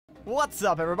What's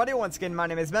up, everybody? Once again, my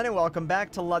name is Ben, and welcome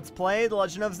back to Let's Play The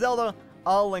Legend of Zelda,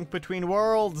 A Link Between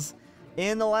Worlds.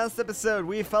 In the last episode,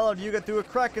 we followed Yuga through a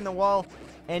crack in the wall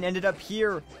and ended up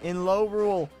here in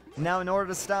Lorule. Now, in order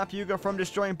to stop Yuga from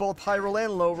destroying both Hyrule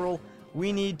and Lorule,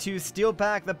 we need to steal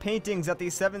back the paintings that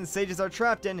these 7 sages are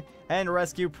trapped in and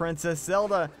rescue Princess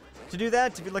Zelda. To do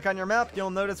that, if you look on your map, you'll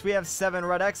notice we have 7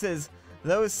 red X's.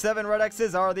 Those 7 red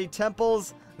X's are the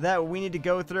temples that we need to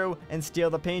go through and steal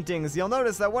the paintings. You'll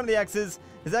notice that one of the X's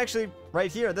is actually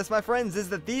right here. This, my friends, is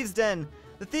the Thieves' Den.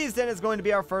 The Thieves' Den is going to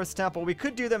be our first temple. We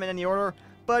could do them in any order,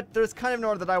 but there's kind of an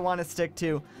order that I want to stick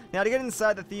to. Now, to get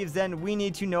inside the Thieves' Den, we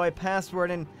need to know a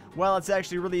password, and while it's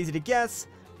actually really easy to guess,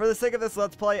 for the sake of this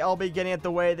Let's Play, I'll be getting it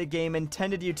the way the game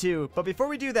intended you to. But before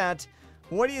we do that,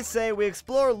 what do you say we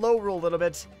explore Lorule a little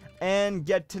bit and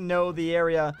get to know the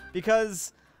area?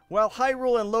 Because while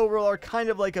Hyrule and Lorule are kind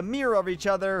of like a mirror of each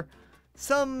other,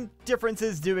 some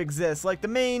differences do exist. Like, the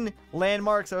main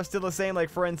landmarks are still the same. Like,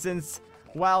 for instance,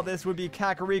 while this would be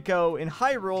Kakariko in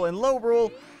Hyrule and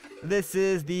Lorule, this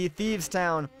is the Thieves'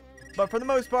 Town. But for the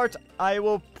most part, I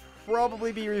will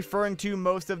probably be referring to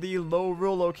most of the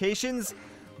Lorule locations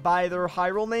by their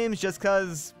Hyrule names, just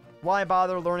because why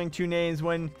bother learning 2 names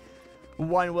when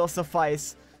one will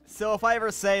suffice? So if I ever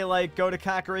say, like, go to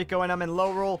Kakariko and I'm in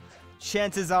Lorule,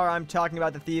 chances are I'm talking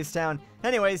about the Thieves' Town.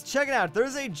 Anyways, check it out.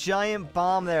 There's a giant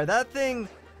bomb there. That thing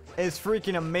is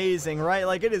freaking amazing, right?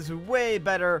 Like, it is way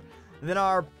better than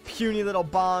our puny little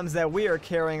bombs that we are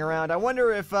carrying around. I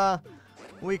wonder if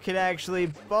we could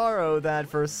actually borrow that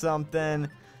for something.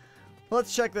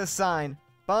 Let's check this sign.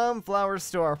 Bomb Flower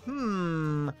Store.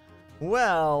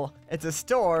 Well, it's a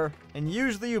store, and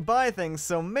usually you buy things,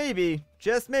 so maybe,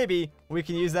 just maybe, we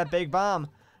can use that big bomb.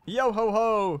 Yo ho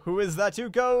ho, who is that who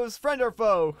goes? Friend or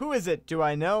foe? Who is it? Do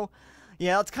I know?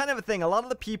 Yeah, that's kind of a thing. A lot of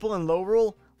the people in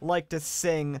Lorule like to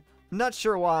sing. Not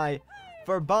sure why.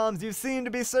 For bombs you seem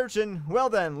to be searching. Well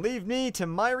then, leave me to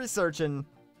my researching.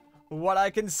 What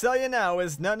I can sell you now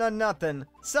is nothing.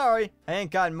 Sorry, I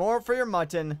ain't got more for your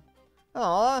mutton.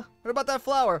 Aw, what about that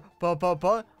flower?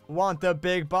 Want the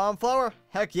big bomb flower?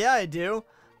 Heck yeah, I do.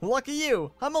 Lucky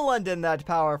you, I'ma lend in that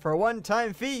power for a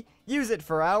one-time fee. Use it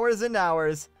for hours and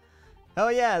hours. Oh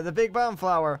yeah, the big bomb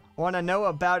flower. Wanna know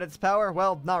about its power?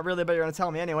 Well, not really, but you're gonna tell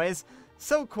me anyways.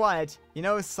 So quiet, you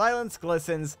know, silence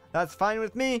glistens. That's fine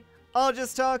with me. I'll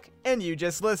just talk, and you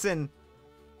just listen.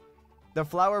 The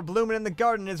flower blooming in the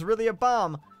garden is really a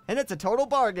bomb, and it's a total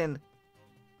bargain.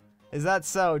 Is that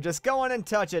so? Just go on and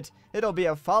touch it. It'll be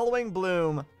a following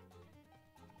bloom.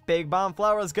 Big bomb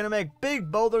flower is gonna make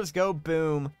big boulders go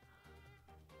boom.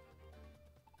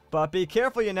 But be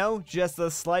careful, you know, just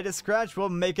the slightest scratch will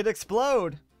make it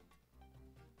explode.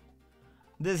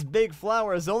 This big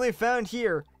flower is only found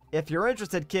here. If you're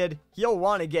interested, kid, you'll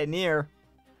want to get near.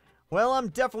 Well, I'm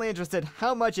definitely interested.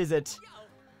 How much is it?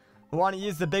 Want to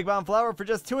use the big bomb flower for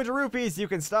just 200 rupees? You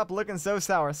can stop looking so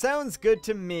sour. Sounds good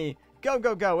to me. Go,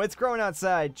 go, go. It's growing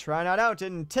outside. Try not out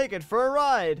and take it for a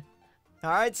ride.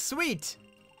 Alright, sweet.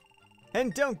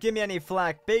 And don't give me any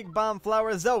flack. Big bomb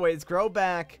flowers always grow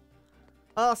back.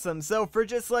 Awesome. So for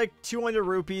just like 200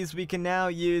 rupees, we can now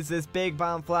use this big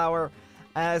bomb flower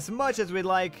as much as we'd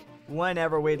like,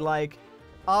 whenever we'd like.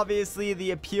 Obviously,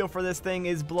 the appeal for this thing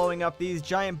is blowing up these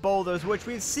giant boulders, which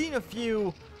we've seen a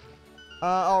few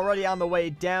already on the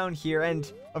way down here.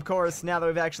 And, of course, now that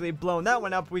we've actually blown that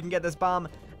one up, we can get this bomb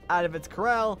out of its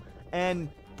corral and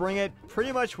bring it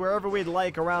pretty much wherever we'd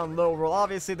like around Lorule.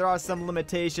 Obviously, there are some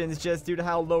limitations just due to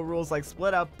how Lorule's like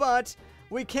split up, but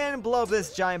we can blow up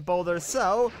this giant boulder,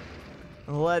 so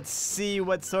let's see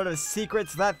what sort of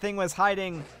secrets that thing was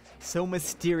hiding. So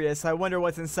mysterious. I wonder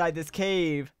what's inside this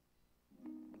cave.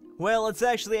 Well, it's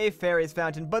actually a fairy's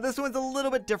fountain, but this one's a little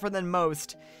bit different than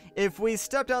most. If we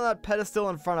stepped on that pedestal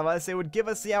in front of us, it would give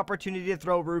us the opportunity to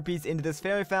throw rupees into this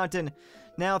fairy fountain.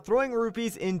 Now, throwing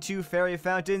rupees into fairy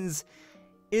fountains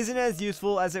isn't as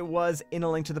useful as it was in A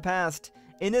Link to the Past.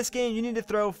 In this game, you need to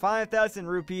throw 5,000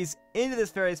 rupees into this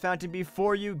fairy's fountain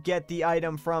before you get the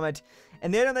item from it.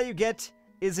 And the item that you get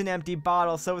is an empty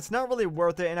bottle, so it's not really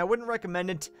worth it, and I wouldn't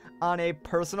recommend it on a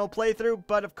personal playthrough.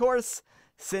 But of course,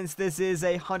 since this is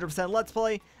a 100% Let's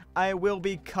Play, I will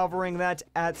be covering that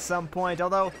at some point.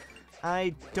 Although,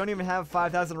 I don't even have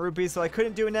 5,000 rupees, so I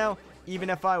couldn't do it now,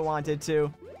 even if I wanted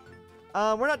to.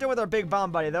 We're not done with our big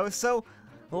bomb buddy, though, so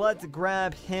let's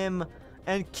grab him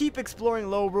and keep exploring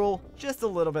Lorule just a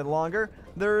little bit longer.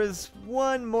 There is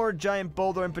one more giant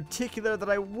boulder in particular that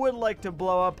I would like to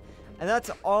blow up, and that's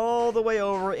all the way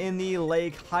over in the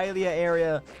Lake Hylia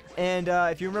area. And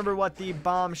if you remember what the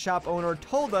bomb shop owner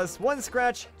told us, one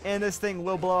scratch and this thing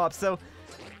will blow up. So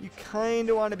you kind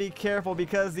of want to be careful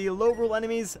because the low rule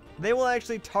enemies, they will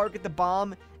actually target the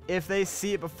bomb if they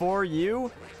see it before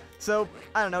you. So,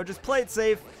 I don't know, just play it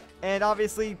safe. And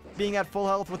obviously, being at full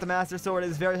health with the Master Sword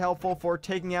is very helpful for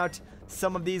taking out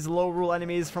some of these low rule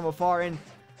enemies from afar. And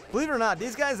believe it or not,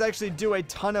 these guys actually do a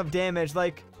ton of damage.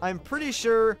 Like, I'm pretty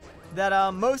sure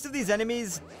that most of these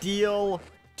enemies deal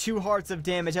 2 hearts of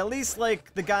damage. At least,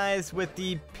 like, the guys with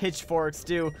the pitchforks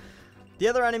do. The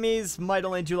other enemies might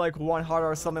only do, like, 1 heart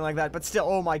or something like that. But still,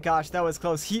 oh my gosh, that was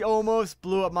close. He almost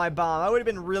blew up my bomb. I would have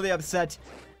been really upset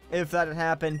if that had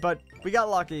happened. But we got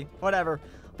lucky. Whatever.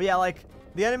 But yeah, like,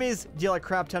 the enemies deal a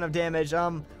crap ton of damage.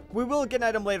 We will get an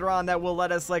item later on that will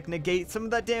let us, like, negate some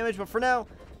of that damage. But for now,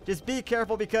 just be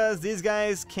careful because these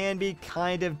guys can be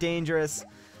kind of dangerous.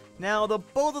 Now, the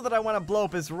boulder that I want to blow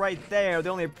up is right there. The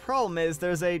only problem is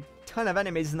there's a ton of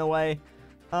enemies in the way.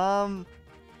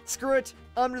 Screw it.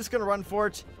 I'm just gonna run for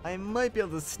it. I might be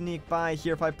able to sneak by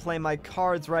here if I play my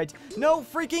cards right. No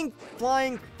freaking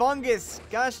flying fungus.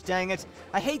 Gosh dang it.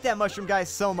 I hate that mushroom guy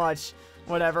so much.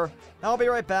 Whatever. I'll be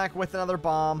right back with another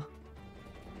bomb.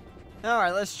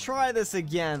 Alright, let's try this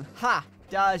again. Ha!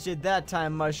 Dodged it that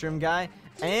time, mushroom guy.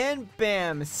 And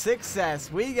bam!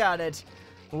 Success! We got it!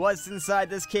 What's inside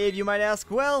this cave, you might ask?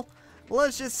 Well,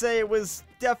 let's just say it was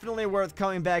definitely worth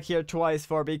coming back here twice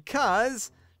for,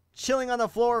 because chilling on the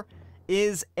floor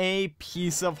is a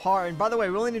piece of heart. And by the way,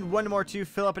 we only need 1 more to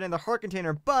fill up another heart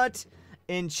container, but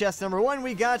in chest number 1,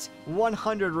 we got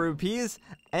 100 rupees.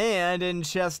 And in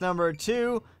chest number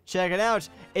 2, check it out,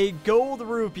 a gold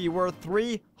rupee worth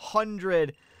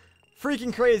 300.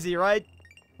 Freaking crazy, right?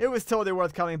 It was totally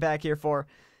worth coming back here for.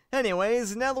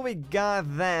 Anyways, now that we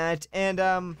got that, and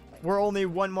we're only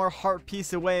 1 more heart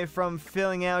piece away from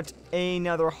filling out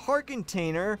another heart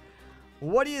container,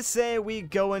 what do you say we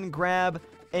go and grab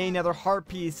another heart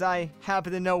piece? I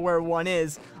happen to know where one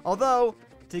is. Although,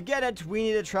 to get it, we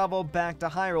need to travel back to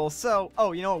Hyrule. So,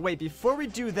 oh, you know what, wait, before we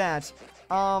do that,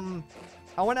 I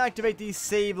want to activate the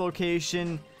save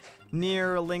location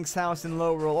near Link's house in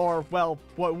Lorule, or, well,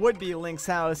 what would be Link's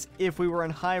house if we were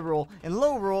in Hyrule. In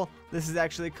Lorule, this is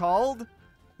actually called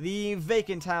the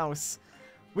Vacant House.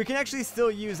 We can actually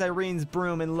still use Irene's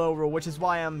broom in Lorule, which is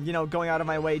why I'm, you know, going out of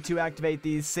my way to activate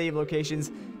these save locations.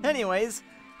 Anyways,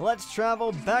 let's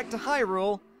travel back to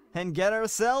Hyrule and get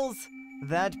ourselves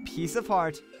that piece of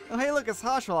heart. Oh, hey, look, it's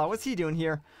Hoshvala. What's he doing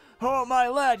here? Oh, my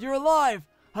lad, you're alive!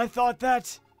 I thought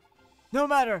that... No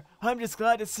matter, I'm just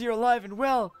glad to see you're alive and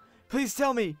well. Please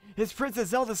tell me, is Princess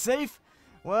Zelda safe?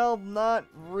 Well, not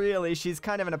really. She's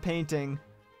kind of in a painting.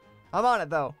 I'm on it,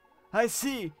 though. I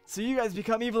see. So you guys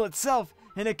become evil itself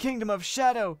in a kingdom of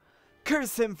shadow.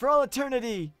 Curse him for all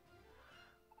eternity.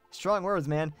 Strong words,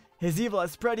 man. His evil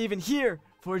has spread even here,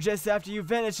 for just after you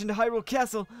vanished into Hyrule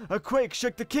Castle, a quake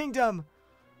shook the kingdom.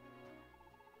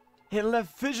 It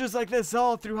left fissures like this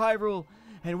all through Hyrule,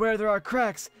 and where there are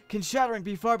cracks, can shattering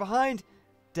be far behind?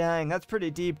 Dang, that's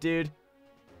pretty deep, dude.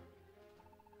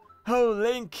 Oh,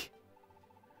 Link!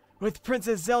 With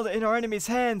Princess Zelda in our enemy's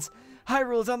hands,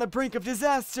 Hyrule is on the brink of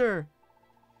disaster!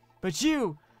 But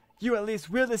you at least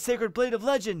wield the sacred blade of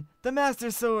legend, the Master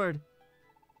Sword!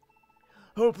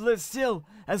 Hope lives still,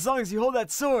 as long as you hold that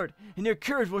sword, and your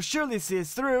courage will surely see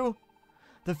us through!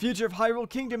 The future of Hyrule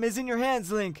Kingdom is in your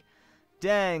hands, Link!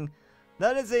 Dang,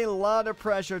 that is a lot of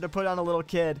pressure to put on a little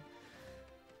kid.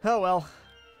 Oh well,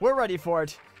 we're ready for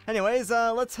it. Anyways,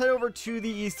 let's head over to the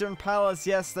Eastern Palace.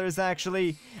 Yes, there's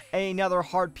actually another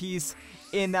heart piece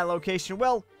in that location.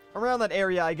 Well, around that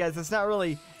area, I guess. It's not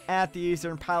really at the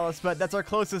Eastern Palace, but that's our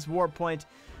closest warp point.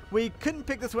 We couldn't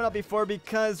pick this one up before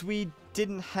because we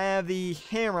didn't have the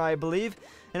hammer, I believe.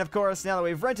 And of course, now that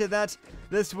we've rented that,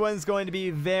 this one's going to be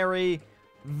very,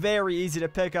 very easy to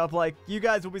pick up. Like, you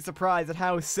guys will be surprised at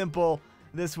how simple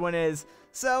this one is.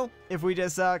 So, if we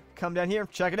just come down here,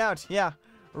 check it out. Yeah.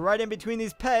 Right in between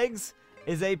these pegs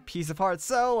is a piece of heart.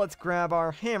 So let's grab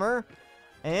our hammer,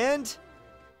 and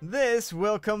this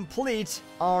will complete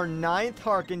our 9th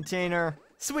heart container.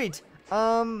 Sweet.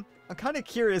 I'm kind of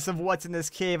curious of what's in this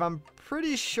cave. I'm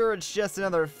pretty sure it's just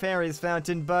another fairy's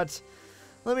fountain, but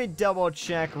let me double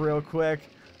check real quick.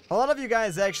 A lot of you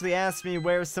guys actually asked me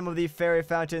where some of the fairy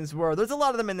fountains were. There's a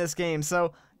lot of them in this game,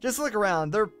 so just look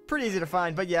around. They're pretty easy to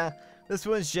find, but yeah. This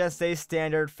one's just a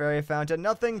standard fairy fountain,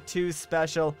 nothing too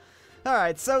special.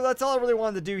 Alright, so that's all I really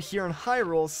wanted to do here in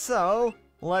Hyrule, so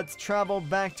let's travel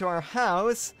back to our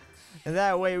house. And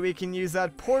that way we can use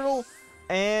that portal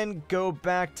and go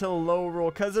back to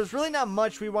Lorule, because there's really not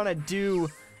much we want to do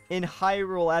in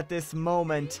Hyrule at this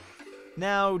moment.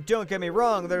 Now, don't get me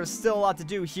wrong, there's still a lot to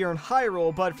do here in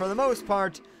Hyrule, but for the most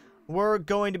part, we're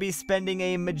going to be spending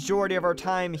a majority of our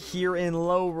time here in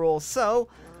Lorule. So,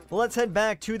 let's head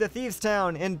back to the Thieves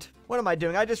Town. And what am I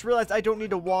doing? I just realized I don't need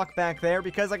to walk back there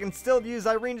because I can still use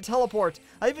Irene to teleport.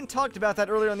 I even talked about that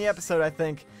earlier in the episode, I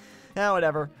think. Now,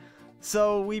 whatever.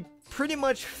 So we pretty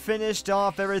much finished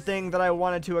off everything that I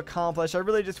wanted to accomplish. I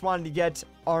really just wanted to get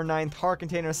our 9th heart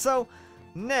container. So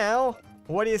now,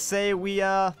 what do you say we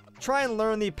try and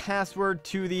learn the password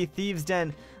to the Thieves'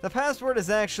 Den? The password is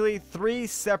actually 3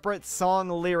 separate song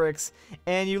lyrics,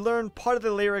 and you learn part of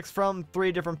the lyrics from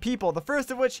 3 different people. The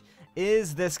first of which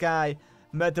is this guy.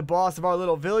 Met the boss of our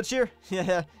little village here?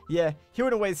 Yeah, he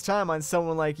wouldn't waste time on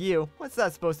someone like you. What's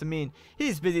that supposed to mean?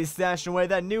 He's busy stashing away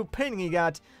that new painting he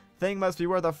got. Thing must be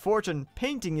worth a fortune.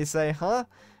 Painting, you say, huh?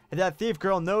 If that thief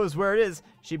girl knows where it is,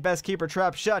 she best keep her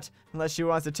trap shut, unless she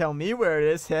wants to tell me where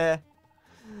it is, heh.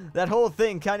 That whole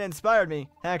thing kinda inspired me.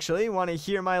 Actually, wanna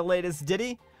hear my latest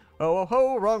ditty? Oh, oh,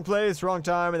 ho, wrong place, wrong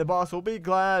time, and the boss will be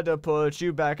glad to put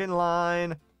you back in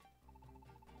line.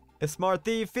 A smart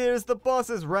thief fears the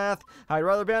boss's wrath. I'd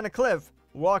rather be on a cliff,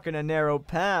 walking a narrow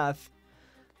path.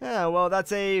 Yeah, well,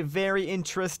 that's a very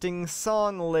interesting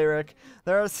song lyric.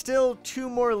 There are still 2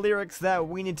 more lyrics that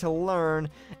we need to learn,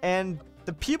 and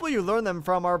the people you learn them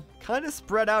from are kind of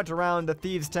spread out around the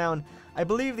Thieves' Town. I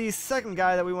believe the second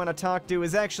guy that we want to talk to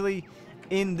is actually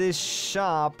in this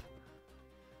shop.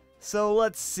 So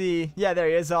let's see. Yeah, there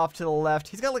he is off to the left.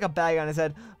 He's got like a bag on his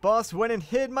head. Boss went and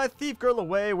hid my thief girl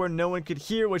away where no one could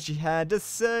hear what she had to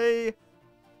say.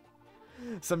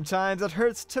 Sometimes it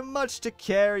hurts too much to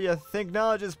care. You think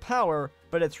knowledge is power,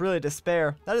 but it's really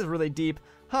despair. That is really deep.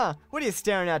 Huh, what are you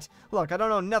staring at? Look, I don't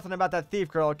know nothing about that thief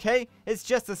girl, okay? It's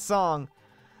just a song.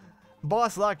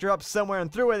 Boss locked her up somewhere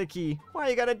and threw away the key. Why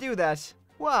you gotta do that?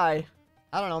 Why?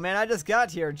 I don't know, man. I just got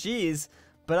here. Jeez.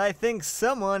 But I think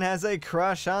someone has a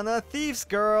crush on the thief's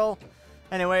girl.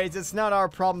 Anyways, it's not our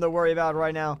problem to worry about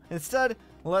right now. Instead,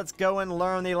 let's go and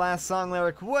learn the last song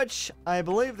lyric, which I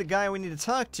believe the guy we need to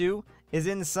talk to is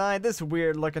inside this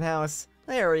weird looking house.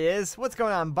 There he is. What's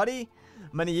going on, buddy?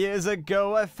 Many years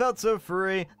ago, I felt so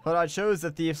free. Thought I chose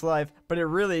the thief's life, but it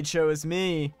really chose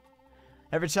me.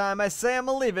 Every time I say I'm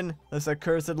a-leavin', this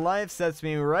accursed life sets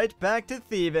me right back to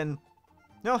thieving.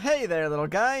 Oh, hey there, little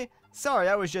guy. Sorry,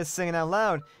 I was just singing out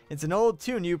loud. It's an old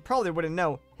tune you probably wouldn't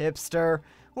know. Hipster.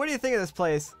 What do you think of this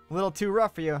place? A little too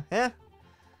rough for you, eh?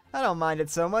 I don't mind it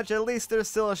so much. At least there's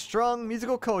still a strong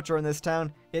musical culture in this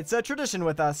town. It's a tradition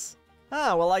with us.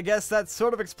 Ah, well, I guess that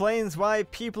sort of explains why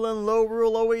people in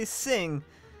Lorule always sing.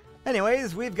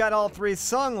 Anyways, we've got all 3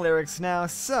 song lyrics now,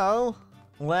 so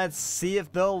let's see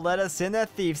if they'll let us in that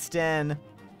thief's den.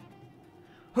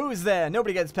 Who's there?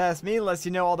 Nobody gets past me unless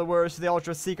you know all the words to the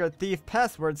ultra-secret thief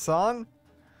password song.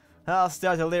 I'll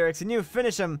start the lyrics and you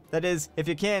finish them. That is, if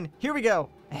you can. Here we go.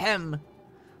 Ahem.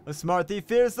 A smart thief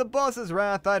fears the boss's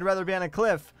wrath. I'd rather be on a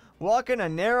cliff, walking a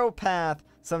narrow path.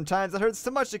 Sometimes it hurts so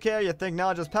much to care you think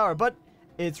knowledge is power, but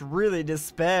it's really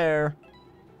despair.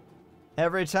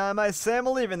 Every time I say I'm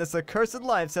leaving, this accursed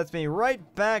life sets me right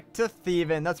back to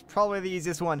thieving. That's probably the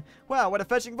easiest one. Wow, what a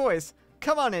fetching voice.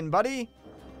 Come on in, buddy.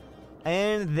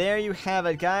 And there you have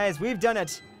it, guys. We've done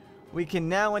it. We can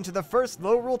now enter the first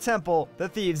Lorule temple, the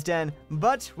Thieves' Den.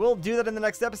 But we'll do that in the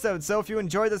next episode. So if you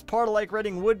enjoyed this part, a like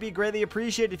rating would be greatly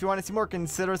appreciated. If you want to see more,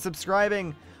 consider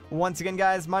subscribing. Once again,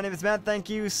 guys, my name is Matt. Thank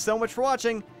you so much for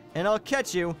watching, and I'll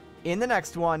catch you in the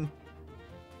next one.